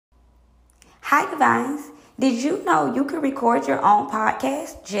Hi, Divines. Did you know you can record your own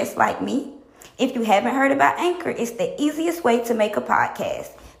podcast just like me? If you haven't heard about Anchor, it's the easiest way to make a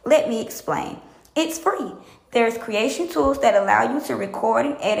podcast. Let me explain. It's free. There's creation tools that allow you to record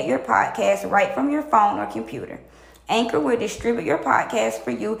and edit your podcast right from your phone or computer. Anchor will distribute your podcast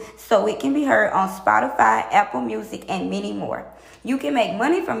for you so it can be heard on Spotify, Apple Music, and many more. You can make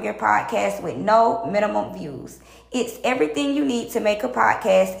money from your podcast with no minimum views. It's everything you need to make a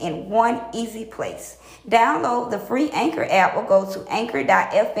podcast in one easy place. Download the free Anchor app or go to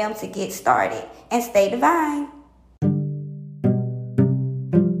anchor.fm to get started. And stay divine.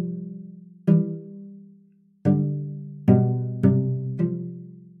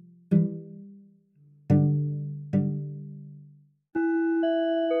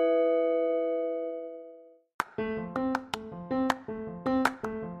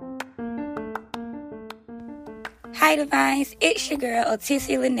 Hi Divines, it's your girl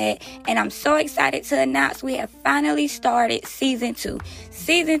Otissia Lynette, and I'm so excited to announce we have finally started Season 2.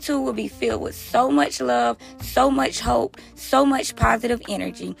 Season 2 will be filled with so much love, so much hope, so much positive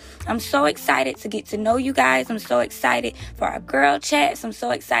energy. I'm so excited to get to know you guys. I'm so excited for our girl chats. I'm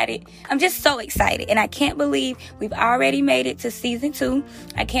so excited. I'm just so excited, and I can't believe we've already made it to Season 2.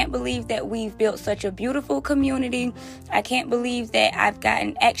 I can't believe that we've built such a beautiful community. I can't believe that I've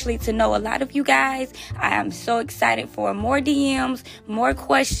gotten actually to know a lot of you guys. I am so excited for more DMs, more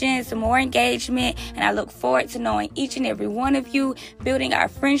questions, more engagement, and I look forward to knowing each and every one of you, building our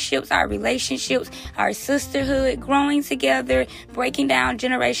friendships, our relationships, our sisterhood, growing together, breaking down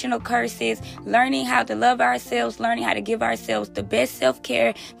generational curses, learning how to love ourselves, learning how to give ourselves the best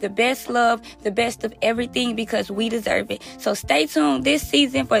self-care, the best love, the best of everything, because we deserve it. So stay tuned this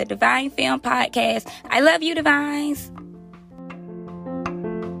season for the Divine Femme Podcast. I love you, Divines.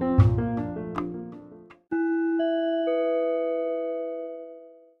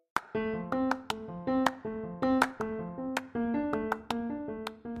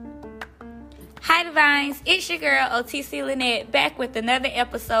 Hi Divines, it's your girl Otissia Lynette back with another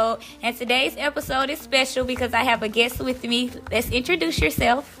episode, and today's episode is special because I have a guest with me. Let's introduce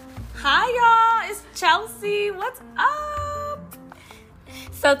yourself. Hi y'all, it's Chelsea. What's up?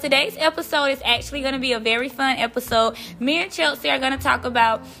 So today's episode is actually going to be a very fun episode. Me and Chelsea are going to talk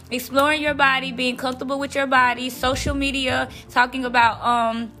about exploring your body, being comfortable with your body, social media, talking about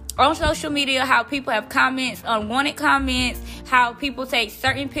on social media, how people have comments, unwanted comments, how people take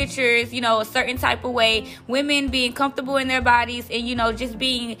certain pictures, a certain type of way, women being comfortable in their bodies, and, just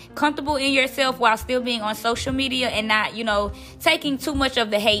being comfortable in yourself while still being on social media and not, taking too much of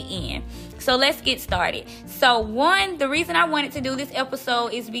the hate in. So let's get started. So the reason I wanted to do this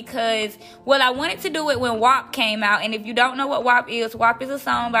episode is because, I wanted to do it when WAP came out. And if you don't know what WAP is a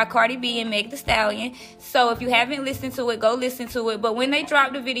song by Cardi B and Meg Thee Stallion. So if you haven't listened to it, go listen to it. But when they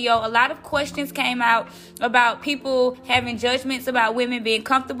dropped the video, a lot of questions came out about people having judgments about women being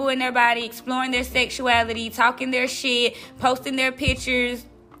comfortable in their body, exploring their sexuality, talking their shit, posting their pictures,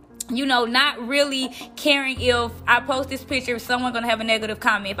 not really caring if I post this picture, is someone going to have a negative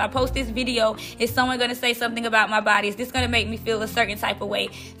comment. If I post this video, is someone going to say something about my body? Is this going to make me feel a certain type of way?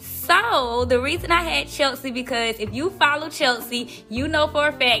 So the reason I had Chelsea, because if you follow Chelsea, you know for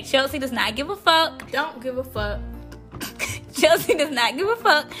a fact Chelsea does not give a fuck. Don't give a fuck. Chelsea does not give a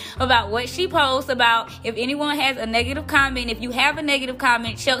fuck about what she posts, about if anyone has a negative comment. If you have a negative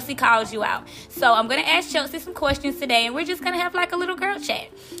comment, Chelsea calls you out. So I'm going to ask Chelsea some questions today, and we're just going to have like a little girl chat.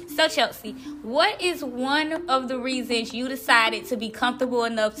 So Chelsea, what is one of the reasons you decided to be comfortable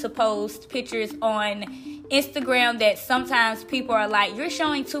enough to post pictures on Instagram that sometimes people are like, you're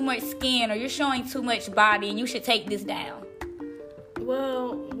showing too much skin or you're showing too much body and you should take this down?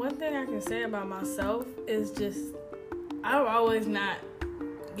 Well, one thing I can say about myself is just, I'm always not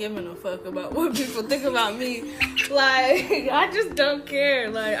giving a fuck about what people think about me. Like, I just don't care.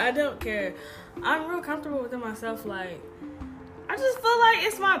 Like, I don't care. I'm real comfortable within myself. Like, I just feel like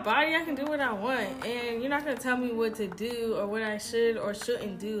it's my body. I can do what I want. And you're not going to tell me what to do or what I should or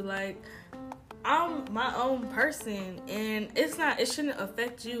shouldn't do. Like, I'm my own person, and it shouldn't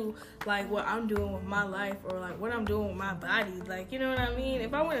affect you, like what I'm doing with my life or like what I'm doing with my body. Like, you know what I mean?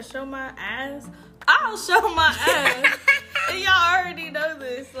 If I want to show my ass, I'll show my ass. And y'all already know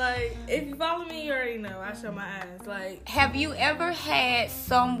this. Like, if you follow me, you already know I show my ass. Like, have you ever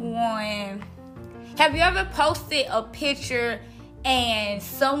posted a picture and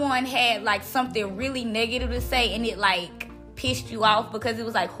someone had like something really negative to say, and it like pissed you off because it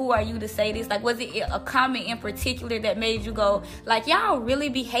was like, who are you to say this? Like, was it a comment in particular that made you go like, y'all really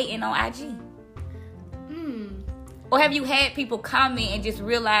be hating on IG? Or have you had people comment and just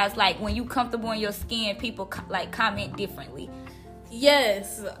realize, like, when you comfortable in your skin, people, like, comment differently?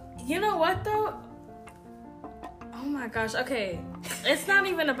 Yes. You know what though? Oh my gosh. Okay, it's not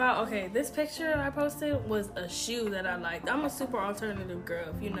even about. Okay, this picture I posted was a shoe that I liked. I'm a super alternative girl,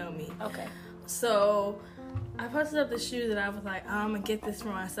 if you know me. Okay. So I posted up the shoe that I was like, oh, I'm gonna get this for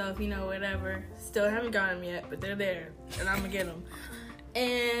myself, you know, whatever. Still haven't got them yet, but they're there, and I'm gonna get them.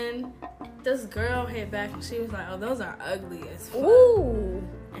 And this girl hit back, and she was like, oh, those are ugly as fuck. Ooh.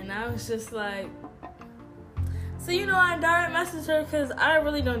 And I was just like, so you know, I direct messaged her because I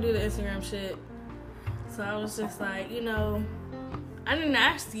really don't do the Instagram shit. So I was just like, you know, I didn't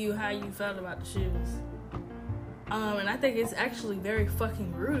ask you how you felt about the shoes. And I think it's actually very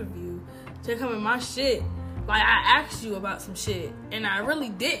fucking rude of you to come in my shit. Like, I asked you about some shit, and I really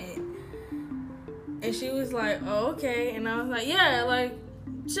didn't. And she was like, oh, okay. And I was like, yeah, like,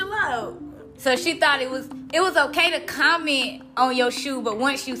 chill out. So she thought it was okay to comment on your shoe, but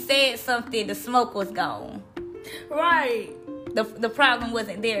once you said something, the smoke was gone. Right. The problem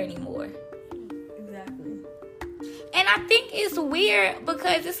wasn't there anymore. Exactly. And I think it's weird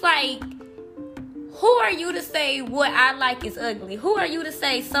because it's like, who are you to say what I like is ugly? Who are you to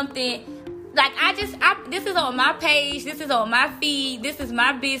say something like this is on my page, this is on my feed, this is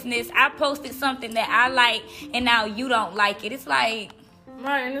my business. I posted something that I like and now you don't like it. It's like,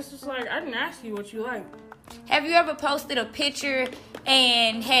 right, and it's just like, I didn't ask you what you like. Have you ever posted a picture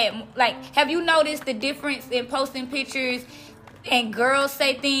and have you noticed the difference in posting pictures and girls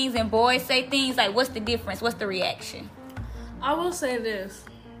say things and boys say things? Like, what's the difference? What's the reaction? I will say this.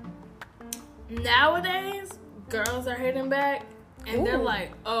 Nowadays, girls are hitting back and they're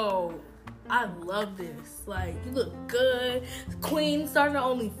like, oh, I love this. Like, you look good. Queen started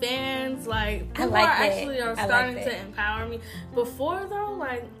OnlyFans. Like, people actually are starting to empower me. Before, though,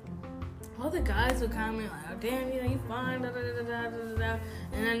 like, all the guys would comment, like, oh, damn, you know, you fine, da-da-da-da-da-da-da.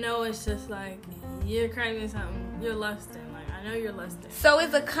 And I know it's just like, you're craving something. You're lusting. Like, I know you're lusting. So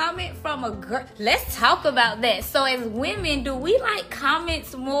is a comment from a girl. Let's talk about that. So as women, do we like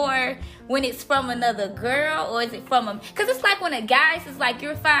comments more when it's from another girl, or is it from a... Because it's like when a guy says, like,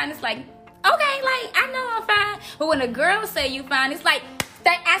 you're fine, it's like, okay, like, I know I'm fine. But when a girl say you fine, it's like,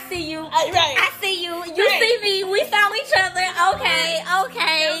 I see you. Right. I see you. You see me. We saw each other. Okay.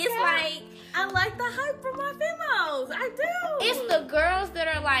 It's like... I like the hype from my females. I do. It's the girls that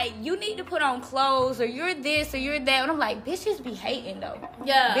are like, you need to put on clothes, or you're this, or you're that. And I'm like, bitches be hating, though.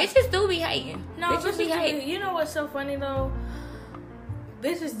 Yeah. Bitches do be hating. No, bitches be hating. You know what's so funny, though?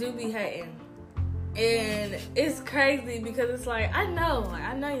 Bitches do be hating. And it's crazy because it's like, I know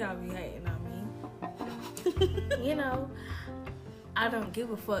y'all be hating on me. You know, I don't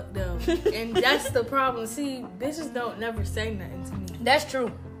give a fuck, though. And that's the problem. See, bitches don't never say nothing to me. That's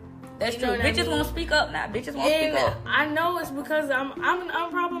true. That's true. Bitches won't speak up now. Bitches won't speak up. I know it's because I'm an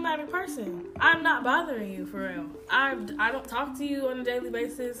unproblematic person. I'm not bothering you, for real. I don't talk to you on a daily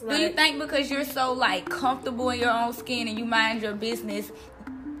basis. Like, do you think because you're so, like, comfortable in your own skin and you mind your business,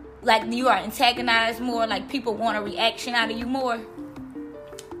 like, you are antagonized more, like, people want a reaction out of you more?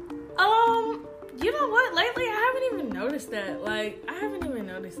 You know what? Lately, I haven't even noticed that. Like, I haven't even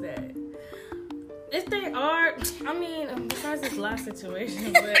noticed that. If they are, I mean, besides this last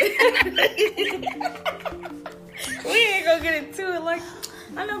situation, but we ain't gonna get into it. Like,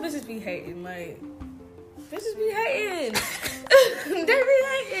 I know bitches be hating. Like, bitches be hating. They be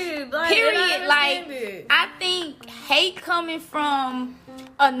hating. Like, period. Like, I think hate coming from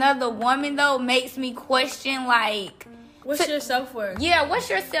another woman, though, makes me question, like, what's your self-worth? Yeah, what's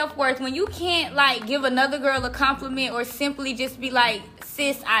your self-worth when you can't, like, give another girl a compliment or simply just be like,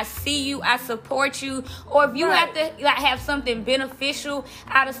 sis, I see you, I support you, or if you have to, like, have something beneficial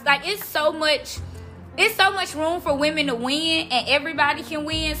out of, like, it's so much room for women to win and everybody can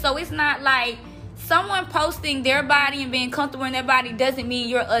win. So it's not like someone posting their body and being comfortable in their body doesn't mean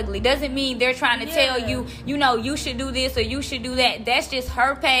you're ugly. Doesn't mean they're trying to tell you, you know, you should do this or you should do that. That's just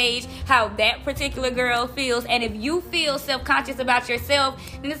her page, how that particular girl feels. And if you feel self-conscious about yourself,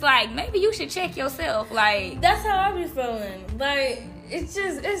 then it's like, maybe you should check yourself. Like, that's how I be feeling. Like,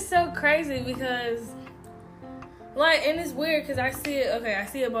 it's so crazy because, like, and it's weird because I see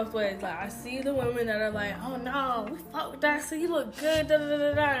it both ways. Like, I see the women that are like, oh no, we fuck with that, so you look good, da da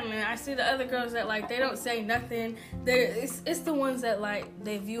da da. And then I see the other girls that, like, they don't say nothing. It's the ones that, like,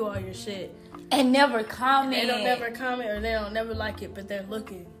 they view all your shit and never comment. They don't never comment or they don't never like it, but they're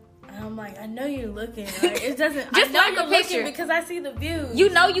looking. And I'm like, I know you're looking. Like, it doesn't. Just like a picture because I see the views. You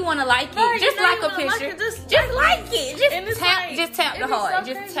know you want to like it. Right, just like a picture. Just like it. Just tap the heart.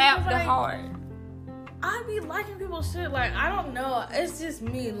 Just tap the heart. I be liking people's shit. Like, I don't know. It's just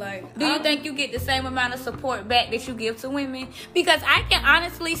me. Like, do you think you get the same amount of support back that you give to women? Because I can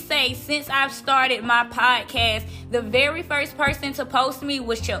honestly say, since I've started my podcast, the very first person to post me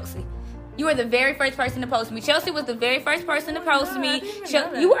was Chelsea. You were the very first person to post me. Chelsea was the very first person to post me.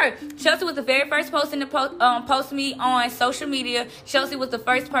 You were. Chelsea was the very first person to post me on social media. Chelsea was the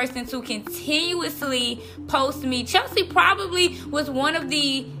first person to continuously post me. Chelsea probably was one of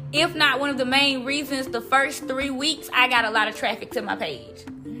the, if not one of the main reasons, the first 3 weeks I got a lot of traffic to my page.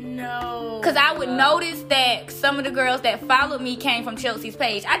 No. Because I would notice that some of the girls that followed me came from Chelsea's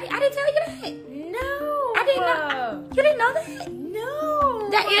page. I didn't tell you that. No. I didn't know. You didn't know that? No.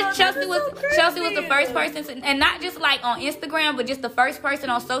 That is, Chelsea was the first person to, and not just like on Instagram, but just the first person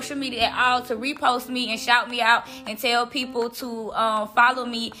on social media at all to repost me and shout me out and tell people to follow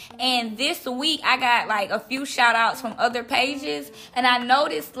me. And this week I got like a few shout outs from other pages, and I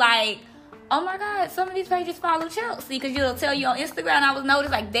noticed like, oh my God, some of these pages follow Chelsea, because it'll tell you on Instagram. I was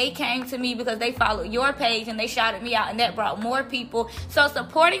noticed like they came to me because they followed your page and they shouted me out, and that brought more people. So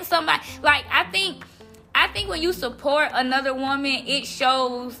supporting somebody, like I think when you support another woman, it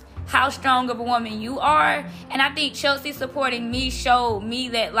shows how strong of a woman you are. And I think Chelsea supporting me showed me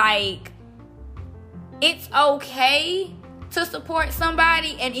that like it's okay to support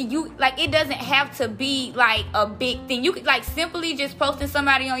somebody, and you like, it doesn't have to be like a big thing. You could like simply just posting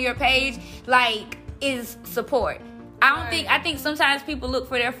somebody on your page like is support. I think sometimes people look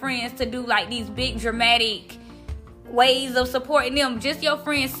for their friends to do like these big dramatic ways of supporting them. Just your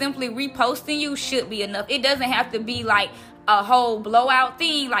friends simply reposting you should be enough. It doesn't have to be like a whole blowout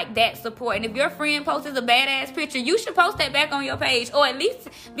thing like that support. And if your friend posts a badass picture, you should post that back on your page, or at least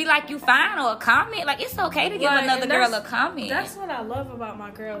be like you fine, or a comment. Like, it's okay to give another girl a comment. That's what I love about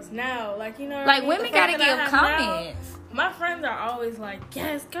my girls now. Like, you know what like I mean? women gotta give comments. Now, my friends are always like,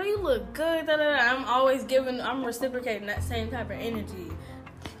 yes, girl, you look good. Da, da, da. I'm reciprocating that same type of energy.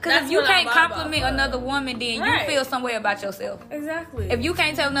 Because if you can't compliment another woman, then you feel some way about yourself. Exactly. If you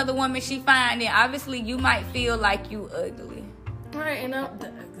can't tell another woman she fine, then obviously you might feel like you ugly. Right, and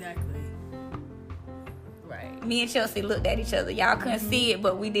exactly. Right. Me and Chelsea looked at each other. Y'all couldn't see it,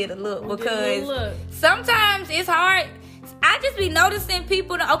 but we did a look, because sometimes it's hard. I just be noticing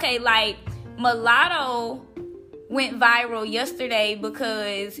people. Okay, like Mulatto went viral yesterday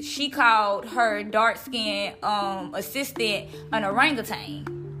because she called her dark-skinned assistant an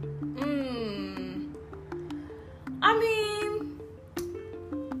orangutan. I mean,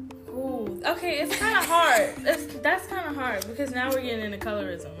 okay, it's kind of hard. That's kind of hard, because now we're getting into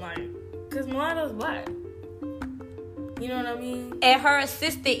colorism, like, because Mulatto's black. You know what I mean? And her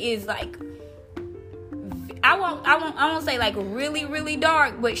assistant is like, I won't say like really, really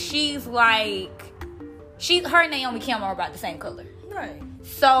dark, but she's like, her and Naomi Campbell are about the same color. Right.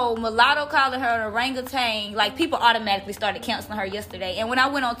 So Mulatto calling her an orangutan, like people automatically started canceling her yesterday. And when I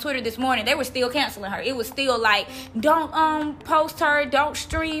went on Twitter this morning, they were still canceling her. It was still like, don't post her, don't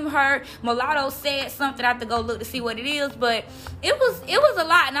stream her. Mulatto said something. I have to go look to see what it is, but it was a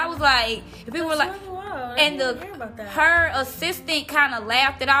lot. And I was like, if people were like, and her assistant kind of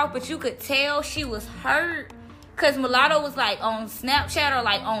laughed it off, but you could tell she was hurt, because Mulatto was like on Snapchat or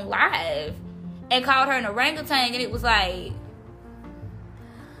like on live and called her an orangutan, and it was like,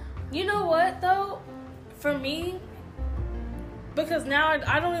 you know what though? For me, because now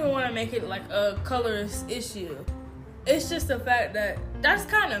I don't even want to make it like a colorist issue. It's just the fact that that's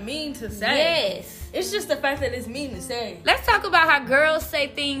kind of mean to say. Yes. It's just the fact that it's mean to say. Let's talk about how girls say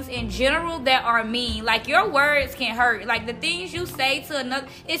things in general that are mean. Like, your words can hurt. Like, the things you say to another,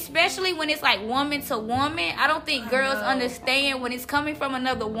 especially when it's like woman to woman. I don't think girls understand when it's coming from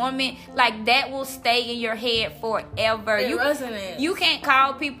another woman. Like, that will stay in your head forever. It resonates. You can't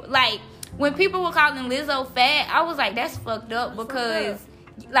call people, like, when people were calling Lizzo fat, I was like, that's fucked up, because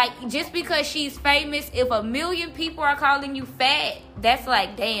like, just because she's famous, if 1 million people are calling you fat, that's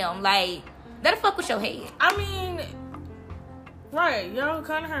like, damn, like, that'll fuck with your head. I mean, right, y'all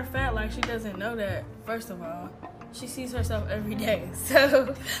calling her fat like she doesn't know that. First of all, she sees herself every day.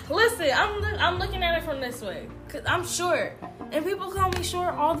 So, listen, I'm looking at it from this way, because I'm short, and people call me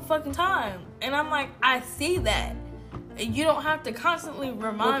short all the fucking time, and I'm like, I see that. You don't have to constantly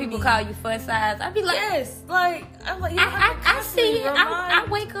remind me. When people call you fun size, I be like, yes, like, I'm like, I see it. I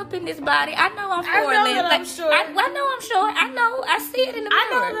wake up in this body. I know I'm short. I know that I'm short. I know I'm short. I know. I see it in the mirror.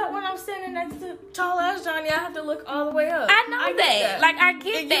 I know that when I'm standing next to tall ass Johnny, I have to look all the way up. I know that. Like, I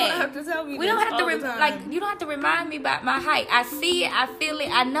get that. You don't have to tell me. We don't have to you don't have to remind me about my height. I see it. I feel it.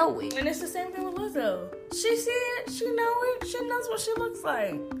 I know it. And it's the same thing with Lizzo. She see it. She know it. She knows what she looks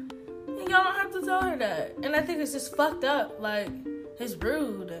like. Y'all don't have to tell her that. And I think it's just fucked up. Like, it's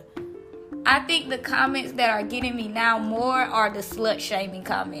rude. I think the comments that are getting me now more are the slut shaming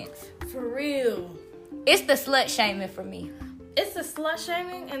comments. For real. It's the slut shaming for me. It's the slut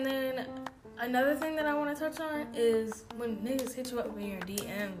shaming, and then another thing that I want to touch on is when niggas hit you up in your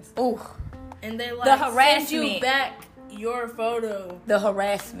DMs. Ooh. And they like the harassment. send you back your photo. The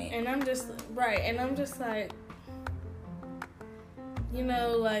harassment. And I'm just like, you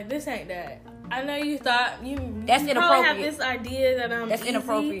know, like, this ain't that. I know you thought that's you probably have this idea that I'm that's easy,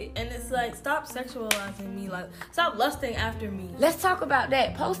 inappropriate, and it's like, stop sexualizing me, like, stop lusting after me. Let's talk about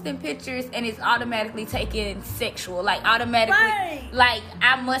that. Posting pictures and it's automatically taken sexual, like automatically, right. Like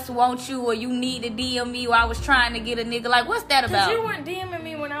I must want you, or you need to DM me, or I was trying to get a nigga. Like, what's that about? Because you weren't DMing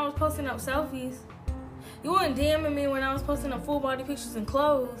me when I was posting up selfies. You weren't DMing me when I was posting up full body pictures and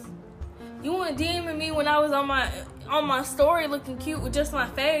clothes. You weren't DMing me when I was on my story looking cute with just my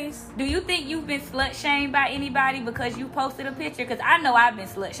face. Do you think you've been slut shamed by anybody because you posted a picture? Because I know I've been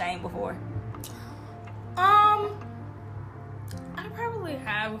slut shamed before. I probably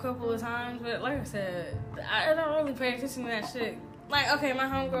have a couple of times, but like I said, I don't really pay attention to that shit. Like, okay, my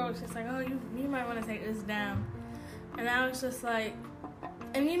homegirl was just like, oh, you might want to take this down. And I was just like,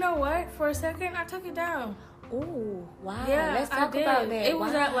 and you know what? For a second, I took it down. Ooh, wow. Yeah, let's talk about that. It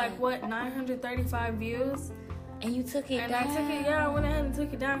was at like, what, 935 views? And you took it down? And I took it, I went ahead and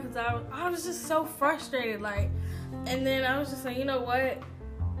took it down because I was just so frustrated. Like, and then I was just like, you know what?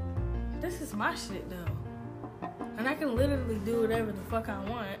 This is my shit, though. And I can literally do whatever the fuck I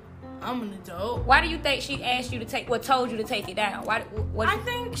want. I'm an adult. Why do you think she asked you to told you to take it down? I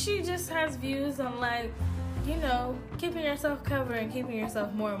think she just has views on, like, you know, keeping yourself covered and keeping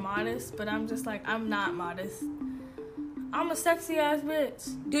yourself more modest. But I'm just like, I'm not modest. I'm a sexy ass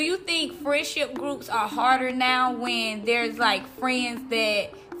bitch. Do you think friendship groups are harder now when there's like friends that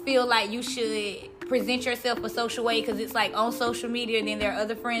feel like you should present yourself a social way because it's like on social media, and then there are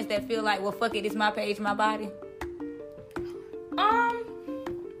other friends that feel like, well, fuck it, it's my page, my body?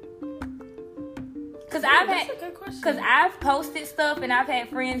 Because I've posted stuff and I've had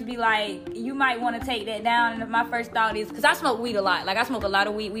friends be like, you might want to take that down. And my first thought is, because I smoke weed a lot. Like, I smoke a lot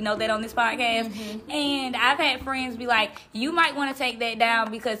of weed. We know that on this podcast. Mm-hmm. And I've had friends be like, you might want to take that down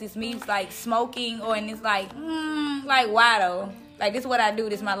because it's me, like, smoking. And it's like, like, why though? Like, this is what I do.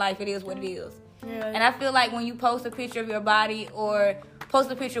 This is my life. It is what it is. Yeah. And I feel like when you post a picture of your body or post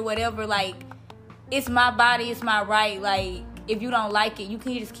a picture whatever, like, it's my body, it's my right. Like, if you don't like it, you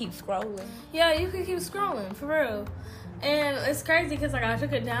can just keep scrolling. Yeah, you can keep scrolling, for real. And it's crazy because, like, I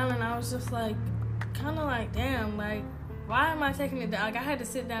took it down and I was just, like, kind of like, damn, like, why am I taking it down? Like, I had to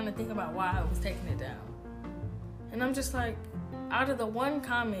sit down and think about why I was taking it down. And I'm just like, out of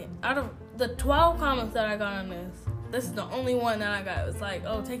the 12 comments that I got on this is the only one that I got. It was like,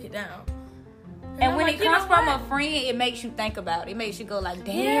 oh, take it down. And when it comes from a friend, it makes you think about it. It makes you go like,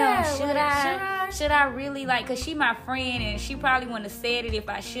 damn, should I really, like, because she my friend and she probably wouldn't have said it if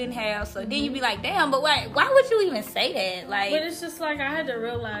I shouldn't have. So then you be like, damn, but why would you even say that? Like, but it's just like, I had to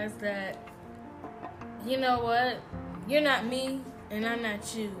realize that, you know what? You're not me and I'm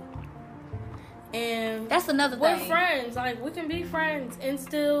not you. And that's another thing. We're friends. Like, we can be friends and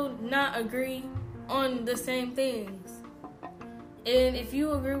still not agree on the same things. And if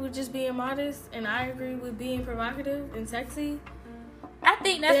you agree with just being modest and I agree with being provocative and sexy, I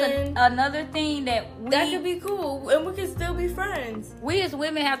think that's another thing that could be cool, and we can still be friends. We as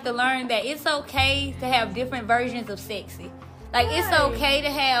women have to learn that it's okay to have different versions of sexy. Like, right. It's okay to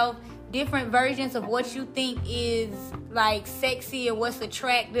have different versions of what you think is, like, sexy and what's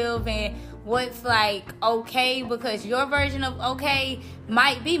attractive and what's, like, okay, because your version of okay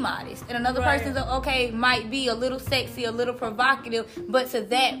might be modest and another person's of okay might be a little sexy, a little provocative, but to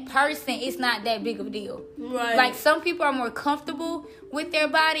that person it's not that big of a deal. Right. Like, some people are more comfortable with their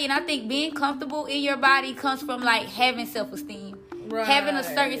body, and I think being comfortable in your body comes from, like, having self-esteem. Right. Having a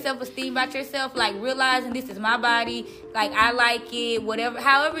certain self-esteem about yourself, like, realizing this is my body, like, I like it, whatever,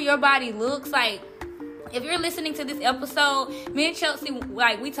 however your body looks. Like, if you're listening to this episode, me and Chelsea,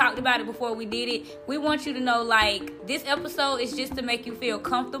 like, we talked about it before we did it. We want you to know, like, this episode is just to make you feel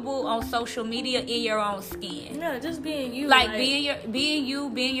comfortable on social media in your own skin. Yeah, just being you. Like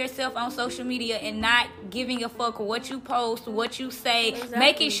being yourself on social media and not giving a fuck what you post, what you say. Exactly.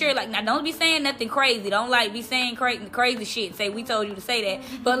 Making sure, like, now don't be saying nothing crazy. Don't, like, be saying crazy shit and say we told you to say that.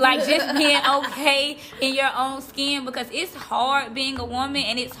 But, like, just being okay in your own skin, because it's hard being a woman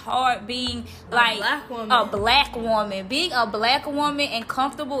and it's hard being, like, a black woman. Being a black woman and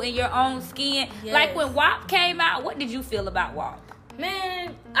comfortable in your own skin. Yes. Like, when WAP came out, what did you feel about WAP?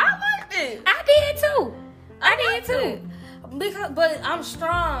 Man, I liked it. I did too. I did too. But I'm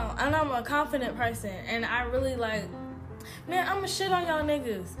strong and I'm a confident person, and I really, like, Man, I'ma shit on y'all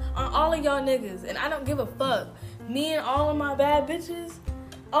niggas. On all of y'all niggas. And I don't give a fuck. Me and all of my bad bitches,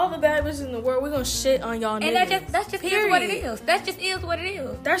 all the bad bitches in the world, we're gonna shit on y'all niggas. And that's just is what it is. That just is what it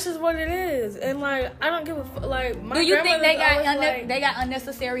is. That's just what it is. And like, I don't give a fuck. Like, my Do you think they got they got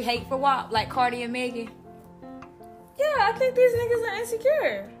unnecessary hate for WAP, like Cardi and Megan? Yeah, I think these niggas are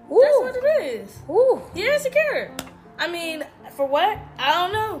insecure. Ooh. That's what it is. Ooh. You're insecure. I mean, for what? I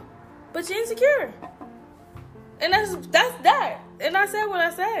don't know. But you're insecure. And that's that. And I said what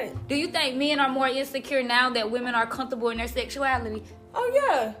I said. Do you think men are more insecure now that women are comfortable in their sexuality? Oh,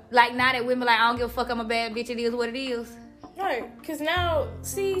 yeah. Like, now that women like, I don't give a fuck, I'm a bad bitch, it is what it is. Right. Because now,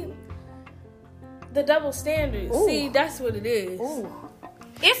 see, the double standards. Ooh. See, that's what it is. Ooh.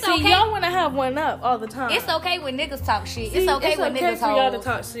 It's See, okay. y'all want to have one up all the time. It's okay when niggas talk shit. See, it's okay when niggas for y'all to hoes.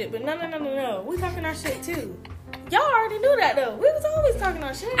 talk shit, but no. We talking our shit too. Y'all already knew that though. We was always talking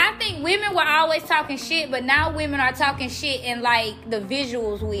our shit. I think women were always talking shit, but now women are talking shit and like the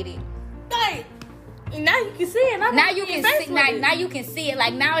visuals with it. Like, now you can see it. Now you can see. Now you can see it.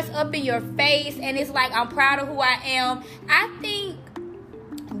 Like, now it's up in your face, and it's like, I'm proud of who I am. I think.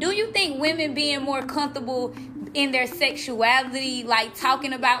 Do you think women being more comfortable in their sexuality, like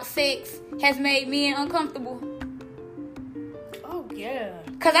talking about sex, has made men uncomfortable? Oh yeah.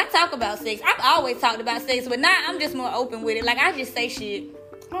 Cause I talk about sex. I've always talked about sex, but now I'm just more open with it. Like, I just say shit.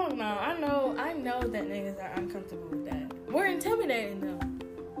 Oh no, I know that niggas are uncomfortable with that. We're intimidating them.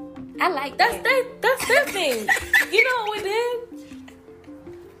 I like That's that. their thing. You know what we did?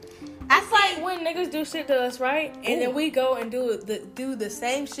 It's like when niggas do shit to us, right? And then we go and do the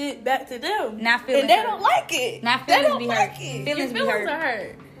same shit back to them. Now feelings and they hurt. don't like it. Now they feelings don't be like hurt. it. Feelings Your be feelings hurt. are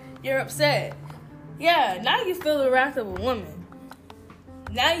hurt. You're upset. Yeah, now you feel the wrath of a woman.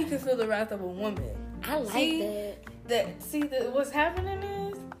 Now you can feel the wrath of a woman. I like that. What's happening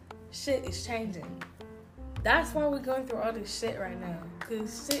is shit is changing. That's why we're going through all this shit right now.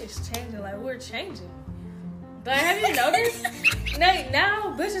 Cause shit is changing. Like, we're changing. Like, have you noticed?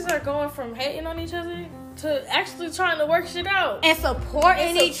 now bitches are going from hating on each other to actually trying to work shit out. And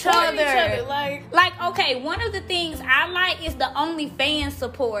supporting each other. Like, okay, one of the things I like is the OnlyFans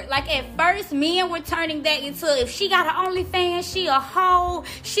support. Like, at first, men were turning that into, if she got an OnlyFans, she a hoe,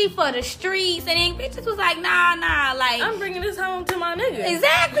 she for the streets. And then bitches was like, nah, like. I'm bringing this home to my nigga.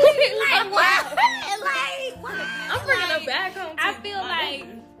 Exactly. Like, what? Like, what? I'm bringing it back home to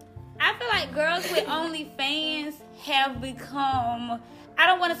I feel like girls with OnlyFans have become, I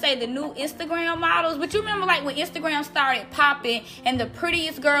don't want to say the new Instagram models, but you remember like when Instagram started popping and the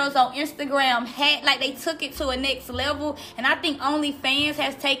prettiest girls on Instagram had, like, they took it to a next level. And I think OnlyFans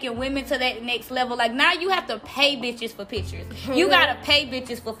has taken women to that next level. Like, now you have to pay bitches for pictures. You gotta pay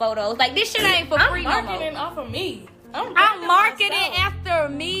bitches for photos. Like, this shit ain't for free no more. I'm marketing off of me. I'm marketing after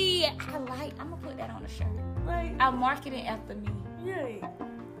me. I'm gonna put that on a shirt. Like, I'm marketing after me. Yeah.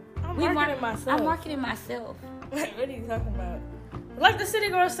 I'm marketing myself. I'm marketing myself. What are you talking about? Like the city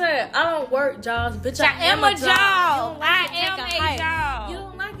girl said, I don't work jobs, bitch. I am a job. I am a job. You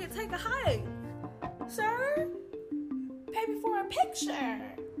don't like it? Take a hike, sir. Pay me for a picture,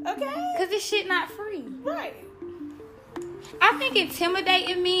 okay? Cause this shit not free. Right. I think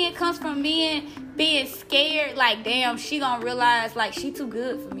intimidating men comes from men being scared. Like, damn, she gonna realize like she too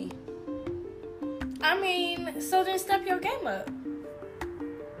good for me. I mean, so then step your game up.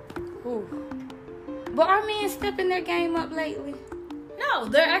 Ooh. But are men stepping their game up lately? No,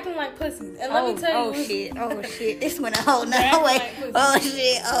 they're acting like pussies. And let me tell you. Oh shit. This went a whole nother way. Oh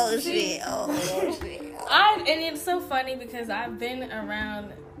shit. And it's so funny because I've been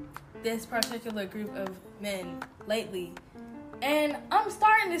around this particular group of men lately. And I'm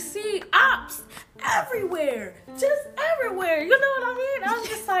starting to see ops everywhere. Just everywhere. You know what I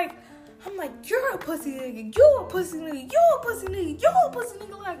mean? I'm like, you're a pussy nigga. You a pussy nigga. You a pussy nigga. You a pussy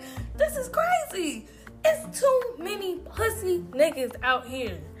nigga. Like, this is crazy. It's too many pussy niggas out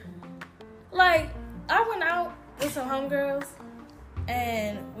here. Like, I went out with some homegirls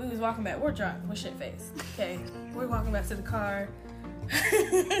and we was walking back. We're drunk. We're shit-faced. Okay. We're walking back to the car.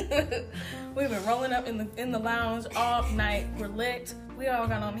 We've been rolling up in the lounge all night. We're lit. We all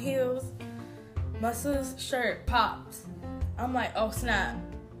got on heels. My sis' shirt pops. I'm like, oh snap.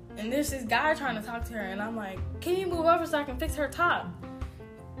 And there's this guy trying to talk to her, and I'm like, can you move over so I can fix her top?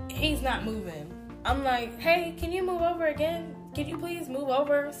 He's not moving. I'm like, hey, can you move over again? Can you please move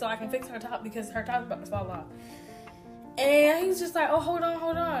over so I can fix her top because her top's about to fall off? And he's just like, oh, hold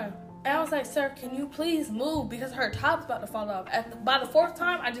on. And I was like, sir, can you please move because her top's about to fall off. By the fourth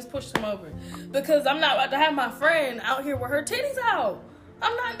time, I just pushed him over because I'm not about to have my friend out here with her titties out.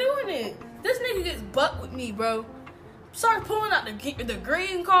 I'm not doing it. This nigga gets bucked with me, bro. Starts pulling out the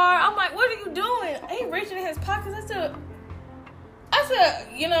green card. I'm like, what are you doing? He reaching in his pockets. I said, said,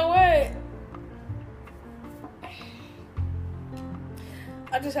 you know what?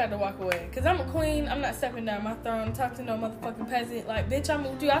 I just had to walk away. Because I'm a queen. I'm not stepping down my throne. Talk to no motherfucking peasant. Like, bitch, I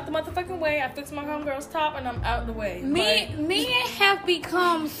moved you out the motherfucking way. I fixed my homegirl's top and I'm out the way. Men have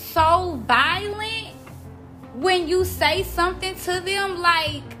become so violent when you say something to them.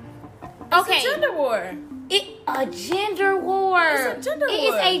 Like, okay. It's a gender war. A gender war. It's a gender war. It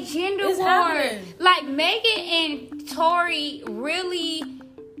is a gender war. Happening. Like, Megan and Tory really...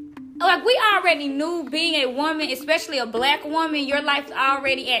 Like, we already knew being a woman, especially a black woman, your life's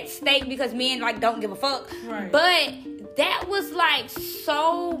already at stake because men, like, don't give a fuck. Right. But that was, like,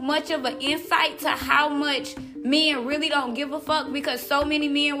 so much of an insight to how much men really don't give a fuck, because so many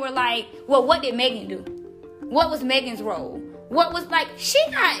men were like, well, what did Megan do? What was Megan's role? What was, like, she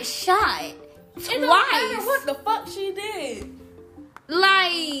got shot twice. It don't matter what the fuck she did.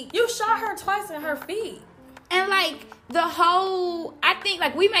 Like... You shot her twice in her feet. And, like, the whole... I think,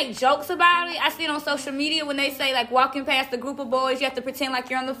 like, we make jokes about it. I see it on social media when they say, like, walking past a group of boys, you have to pretend like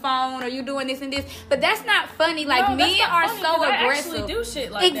you're on the phone or you doing this and this. But that's not funny. Like, no, men are so aggressive. I actually do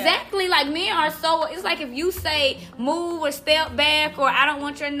shit like exactly. that. Like, men are so... It's like if you say move or step back or I don't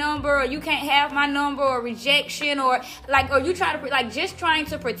want your number or you can't have my number or rejection or, like, or you try to... Like, just trying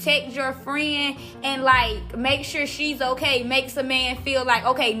to protect your friend and, like, make sure she's okay makes a man feel like,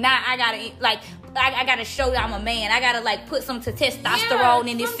 okay, now I gotta, like... I gotta show that I'm a man. I gotta, like, put some testosterone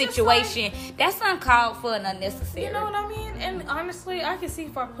in this situation. Like, that's uncalled for and unnecessary. You know what I mean? And honestly, I can see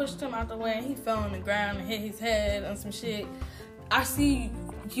if I pushed him out the way and he fell on the ground and hit his head on some shit, I see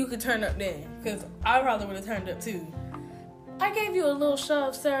you could turn up then. Because I probably would have turned up too. I gave you a little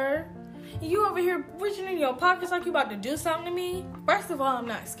shove, sir. You over here reaching in your pockets like you about to do something to me? First of all, I'm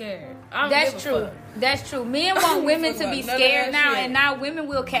not scared. That's true. That's true. Men want women to be scared now, and now women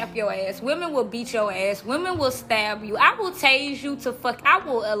will cap your ass. Women will beat your ass. Women will stab you. I will tase you to fuck. I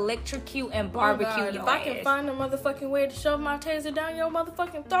will electrocute and barbecue your ass. If I can find a motherfucking way to shove my taser down your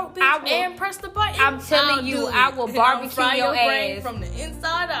motherfucking throat, bitch, and press the button, I'm telling you, I will barbecue your ass from the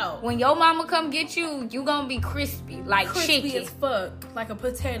inside out. When your mama come get you, you gonna be crispy like chicken. Crispy as fuck, like a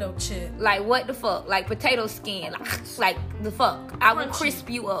potato chip. Like what the fuck? Like potato skin. Like the fuck. I will crisp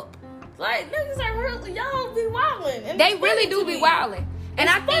you up. Like, niggas are really, y'all be wildin'. They really do be wildin'. And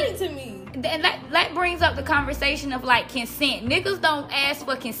I think to me. And that brings up the conversation of, like, consent. Niggas don't ask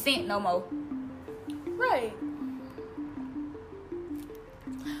for consent no more. Right.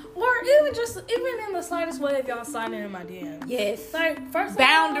 Or even in the slightest way, if y'all sliding in my DMs. Yes. Like, first of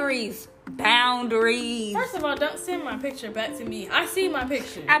Boundaries. First of all, don't send my picture back to me. I see my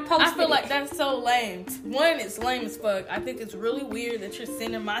picture. I feel like that's so lame. One, it's lame as fuck. I think it's really weird that you're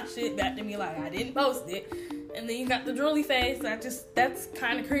sending my shit back to me like I didn't post it. And then you got the drooly face. That's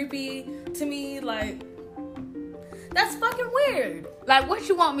kind of creepy to me. Like, that's fucking weird. Like, what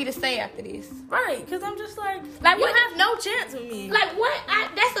you want me to say after this? Right, because I'm just like you what, have no chance with me. Like, what?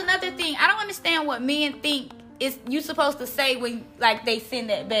 That's another thing. I don't understand what men think is you supposed to say when, like, they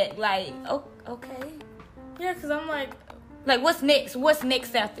send that back. Like, oh, okay. Yeah, because I'm like, what's next? What's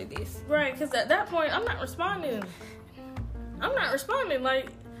next after this? Right, because at that point, I'm not responding.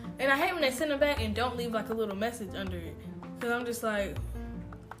 Like, and I hate when they send it back and don't leave, like, a little message under it. Because I'm just like,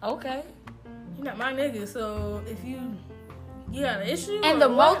 okay. You're not my nigga, so if you got an issue? And the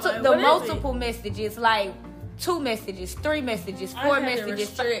multiple messages, like, 2 messages, 3 messages, 4 messages. I had to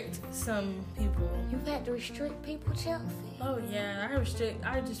restrict some people. You've had to restrict people, Chelsea? Oh, yeah.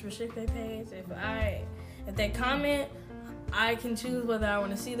 I just restrict their page. If they comment, I can choose whether I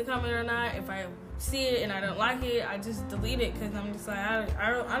want to see the comment or not. If I see it and I don't like it, I just delete it because I'm just like,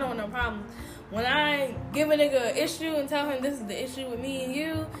 I don't want no problems. When I give a nigga an issue and tell him this is the issue with me and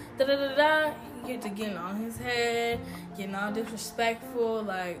you, you get to getting on his head, getting all disrespectful,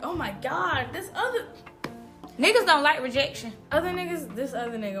 like, oh my God, niggas don't like rejection. This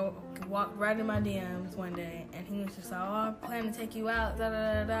other nigga walked right in my DMs one day, and he was just like, oh, I plan to take you out,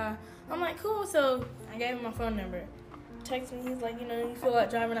 I'm like, cool, so I gave him my phone number. Text me, he's like, you feel like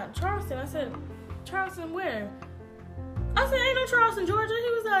driving out to Charleston? I said, Charleston where? I said, ain't no Charleston, Georgia.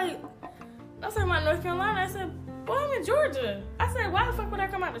 He was like, I said, I'm in North Carolina. I said, boy, I'm in Georgia. I said, why the fuck would I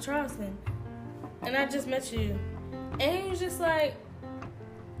come out to Charleston? And I just met you. And he was just like,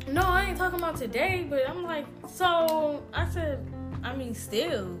 no, I ain't talking about today, but I'm like, so I said, I mean,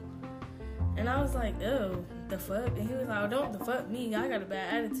 still. And I was like, ew, the fuck? And he was like, oh, don't the fuck me. I got a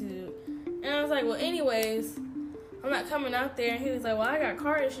bad attitude. And I was like, well, anyways, I'm not coming out there. And he was like, well, I got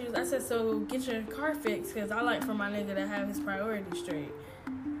car issues. I said, so get your car fixed, because I like for my nigga to have his priorities straight.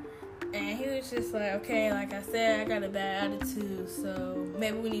 And he was just like, okay, like I said, I got a bad attitude, so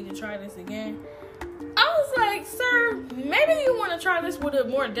maybe we need to try this again. I was like, like, sir, maybe you want to try this with a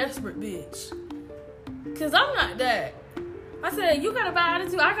more desperate bitch. Because I'm not that. I said, you got a bad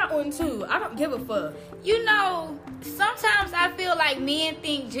attitude, I got one too. I don't give a fuck. You know, sometimes I feel like men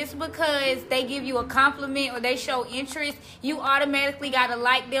think just because they give you a compliment or they show interest, you automatically gotta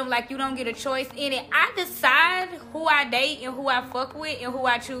like them, like you don't get a choice in it. I decide who I date and who I fuck with and who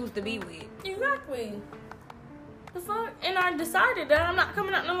I choose to be with. Exactly. The fuck? And I decided that I'm not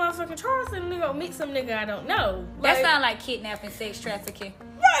coming out no motherfucking Charleston and go meet some nigga I don't know. That sound like kidnapping, sex trafficking.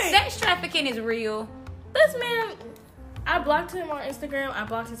 Right. Sex trafficking is real. This man, I blocked him on Instagram. I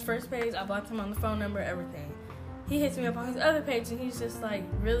blocked his first page. I blocked him on the phone number, everything. He hits me up on his other page, and he's just like,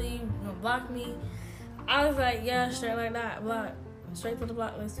 really? You gonna block me? I was like, yeah, straight like that. Block. Straight to the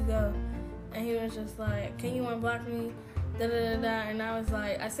block list you go. And he was just like, can you unblock me? Da-da-da-da. And I was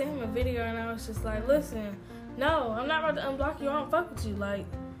like, I sent him a video, and I was just like, listen, no, I'm not about to unblock you. I don't fuck with you. Like,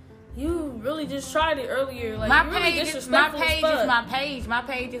 you really just tried it earlier. Like, my you page, really is my page fuck. is my page. My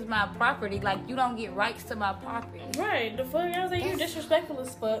page is my property. Like, you don't get rights to my property. Right. The fuck, I was like, you're disrespectful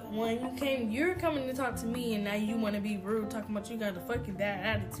as fuck. When you're coming to talk to me, and now you want to be rude, talking about you got a fucking bad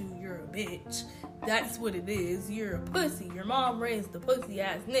attitude. You're a bitch. That's what it is. You're a pussy. Your mom raised a pussy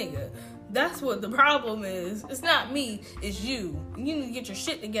ass nigga. That's what the problem is. It's not me. It's you. You need to get your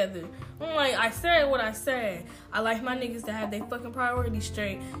shit together. I'm like, I said what I said. I like my niggas to have their fucking priorities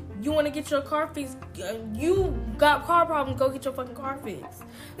straight. You want to get your car fixed? You got car problems, go get your fucking car fixed.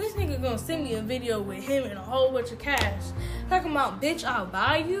 This nigga gonna send me a video with him and a whole bunch of cash. Talking about, bitch, I'll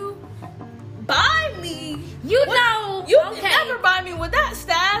buy you. Buy me? You What? know. You okay. can never buy me with that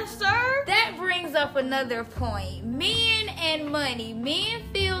stash, sir. That brings up another point. Men and money. Men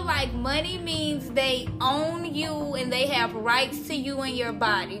feel like money means they own you and they have rights to you and your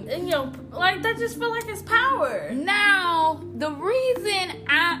body. And, you know, like, that just feel like it's power. Now, the reason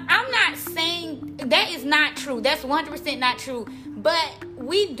I'm not saying that is not true. That's 100% not true. But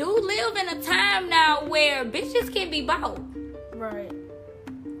we do live in a time now where bitches can be bought. Right.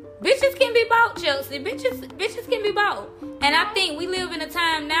 Bitches can be bought, Chelsea. Bitches can be bought. And I think we live in a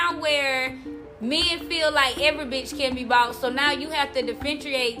time now where men feel like every bitch can be bought. So now you have to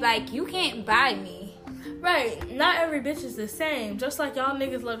differentiate, like, you can't buy me. Right. Not every bitch is the same. Just like y'all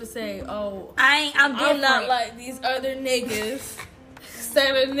niggas love to say, oh, I'm different. I'm not like these other niggas.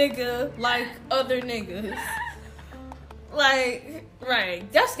 Said a nigga like other niggas. Like, right.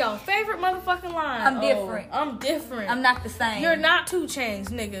 That's y'all favorite motherfucking line. I'm different. I'm different. I'm not the same. You're not 2 Chainz,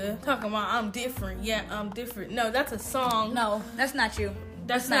 nigga. Talking about I'm different. Yeah, I'm different. No, that's a song. No, that's not you.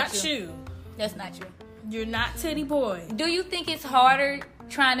 That's not you. That's not you. You're not Titty Boy. Do you think it's harder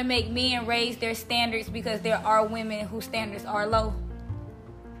trying to make men raise their standards because there are women whose standards are low?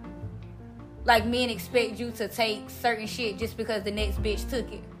 Like, men expect you to take certain shit just because the next bitch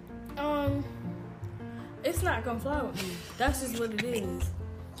took it. It's not gonna fly with me. That's just what it is.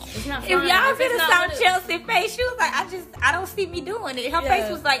 It's not If flying. y'all If could it's have not saw what it- Chelsea's face, she was like, I don't see me doing it. Her Yeah.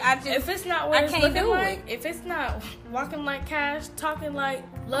 face was like, If it's not what I it's can't looking do like, it. if it's not walking like Cash, talking like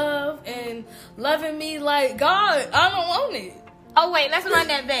love, and loving me like God, I don't want it. Oh, wait, let's run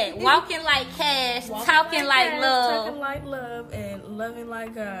that back. Walking like Cash, Walking talking like Cash, love. talking like love, and loving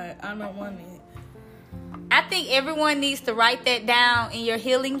like God, I don't want it. I think everyone needs to write that down in your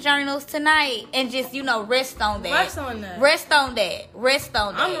healing journals tonight and just, rest on that. Rest on that. Rest on that. Rest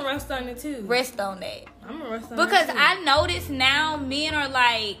on that. I'm gonna rest on it too. Rest on that. I'm gonna rest on Because it too. I notice now men are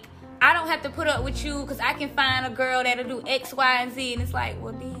like, I don't have to put up with you because I can find a girl that'll do X, Y, and Z. And it's like,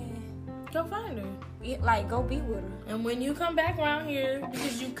 well, then, go find her. like, go be with her. And when you come back around here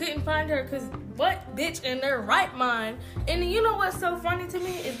because you couldn't find her, because what bitch in their right mind? And you know what's so funny to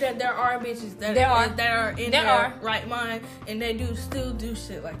me is that there are bitches that are in their right mind and they still do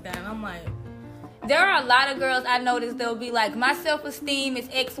shit like that. And I'm like, there are a lot of girls I notice they'll be like, my self-esteem is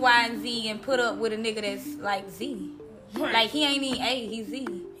X, Y, and Z, and put up with a nigga that's like Z. right. Like, he ain't even A, he's Z.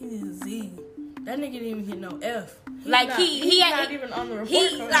 He's a Z. That nigga didn't even get no F. He's Like, not, he's not even on the report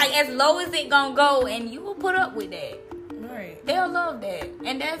He, card. like, as low as it gonna go, and you will put up with that. Right. They'll love that.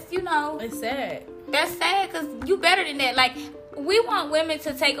 And that's, It's sad. that's sad because you better than that. Like, we want women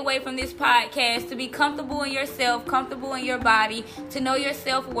to take away from this podcast to be comfortable in yourself, comfortable in your body, to know your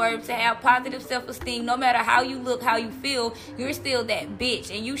self-worth, to have positive self-esteem. No matter how you look, how you feel, you're still that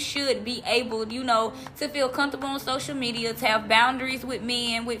bitch. And you should be able, to feel comfortable on social media, to have boundaries with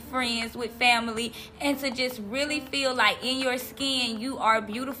men, with friends, with family, and to just really feel like in your skin you are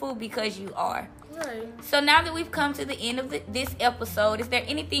beautiful because you are. Right. So now that we've come to the end of this episode, is there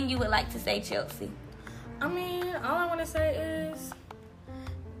anything you would like to say, Chelsea? I mean, all I want to say is,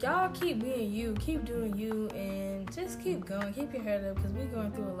 y'all keep being you, keep doing you, and just keep going, keep your head up, because we're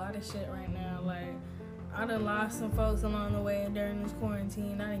going through a lot of shit right now. Like, I done lost some folks along the way during this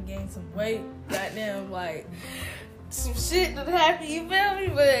quarantine. I done gained some weight. Goddamn, like, some shit that happened, you feel me?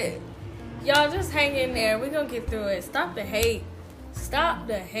 But y'all just hang in there. We gonna get through it. Stop the hate. Stop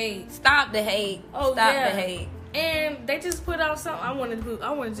the hate. Stop the hate. Oh, Stop yeah. the hate. And they just put out something. I want to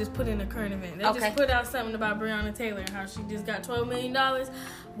just put in a current event. They just put out something about Breonna Taylor and how she just got $12 million.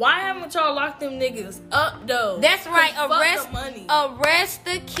 Why haven't y'all locked them niggas up though? That's right. Arrest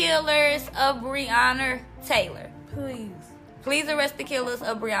the killers of Breonna Taylor. Please arrest the killers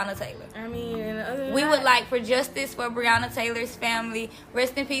of Breonna Taylor. I mean, other than we that, would like for justice for Breonna Taylor's family.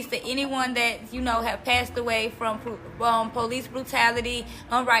 Rest in peace to anyone that, have passed away from police brutality,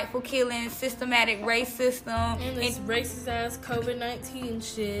 unrightful killings, systematic racism. And this racist ass COVID-19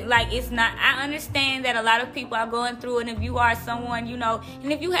 shit. Like, it's not, I understand that a lot of people are going through it, and if you are someone,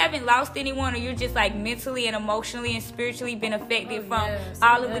 and if you haven't lost anyone, or you're just like mentally and emotionally and spiritually been affected from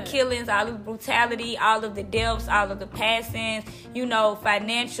all of the killings, all of the brutality, all of the deaths, all of the passings,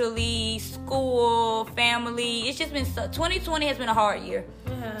 financially, school, family. It's just been 2020 has been a hard year.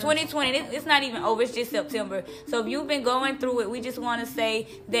 2020, it's not even over. It's just September. So if you've been going through it, we just want to say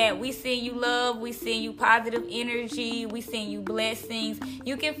that we send you love. We send you positive energy. We send you blessings.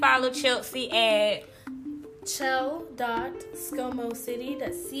 You can follow Chelsea at Chel.ScomoCity.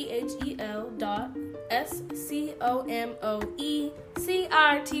 That's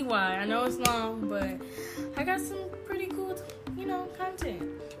CHEL.SCOMOECRTY. I know it's long, but I got some pretty cool, content.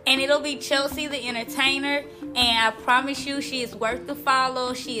 And it'll be Chelsea the Entertainer. And I promise you, she is worth the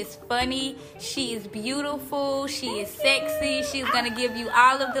follow. She is funny. She is beautiful. She is sexy. She's going to give you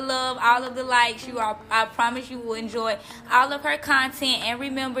all of the love, all of the likes. I promise you will enjoy all of her content. And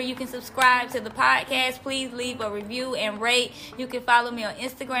remember, you can subscribe to the podcast. Please leave a review and rate. You can follow me on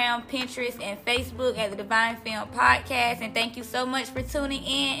Instagram, Pinterest, and Facebook at the Divine Film Podcast. And thank you so much for tuning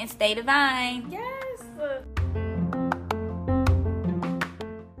in, and stay divine. Yes.